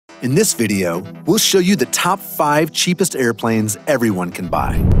In this video, we'll show you the top 5 cheapest airplanes everyone can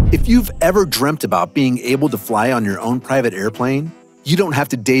buy. If you've ever dreamt about being able to fly on your own private airplane, you don't have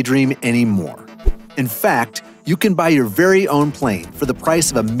to daydream anymore. In fact, you can buy your very own plane for the price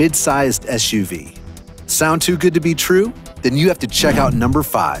of a mid-sized SUV. Sound too good to be true? Then you have to check out number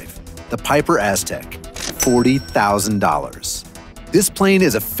 5, the Piper Aztec, $40,000. This plane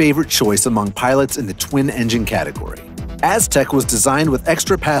is a favorite choice among pilots in the twin-engine category. Aztec was designed with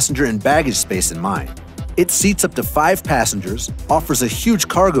extra passenger and baggage space in mind. It seats up to 5 passengers, offers a huge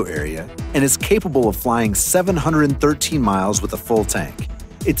cargo area, and is capable of flying 713 miles with a full tank.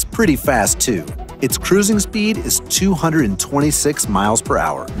 It's pretty fast too. Its cruising speed is 226 miles per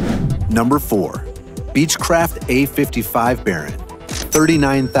hour. Number 4. Beechcraft A55 Baron,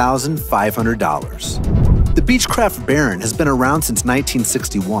 $39,500. The Beechcraft Baron has been around since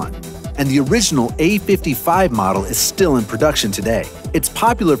 1961. And the original A55 model is still in production today. It's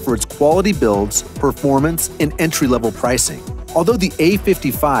popular for its quality builds, performance, and entry-level pricing. Although the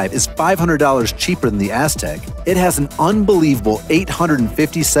A55 is $500 cheaper than the Aztec, it has an unbelievable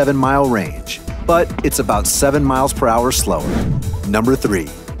 857-mile range, but it's about 7 miles per hour slower. Number 3.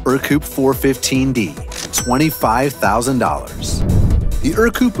 Ercoupe 415D, $25,000. The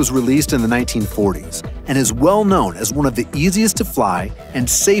Ercoupe was released in the 1940s and is well known as one of the easiest to fly and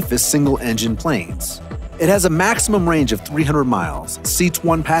safest single-engine planes. It has a maximum range of 300 miles, seats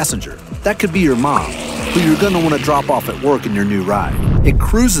 1 passenger. That could be your mom, who you're going to want to drop off at work in your new ride. It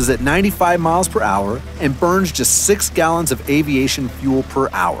cruises at 95 miles per hour and burns just 6 gallons of aviation fuel per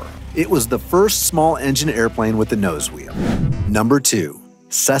hour. It was the first small-engine airplane with a nose wheel. Number 2.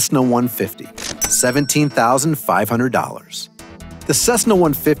 Cessna 150, $17,500. The Cessna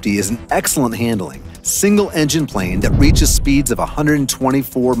 150 is an excellent handling, single-engine plane that reaches speeds of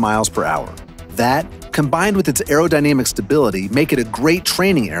 124 miles per hour. That, combined with its aerodynamic stability, make it a great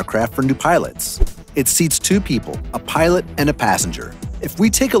training aircraft for new pilots. It seats 2 people, a pilot and a passenger. If we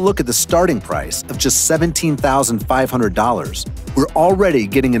take a look at the starting price of just $17,500, we're already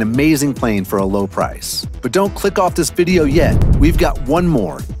getting an amazing plane for a low price. But don't click off this video yet. We've got one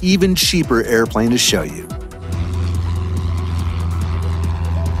more, even cheaper airplane to show you.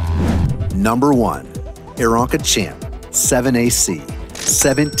 Number 1. Aeronca Champ 7AC,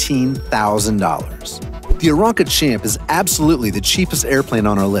 $17,000. The Aeronca Champ is absolutely the cheapest airplane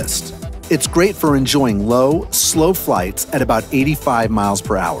on our list. It's great for enjoying low, slow flights at about 85 miles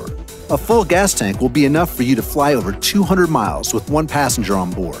per hour. A full gas tank will be enough for you to fly over 200 miles with 1 passenger on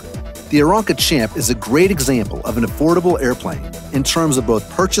board. The Aeronca Champ is a great example of an affordable airplane in terms of both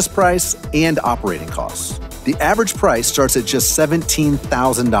purchase price and operating costs. The average price starts at just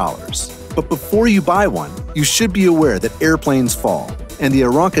 $17,000. But before you buy one, you should be aware that airplanes fall, and the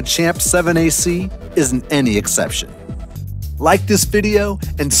Aeronca Champ 7AC isn't any exception. Like this video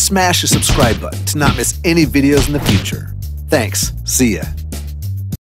and smash the subscribe button to not miss any videos in the future. Thanks. See ya.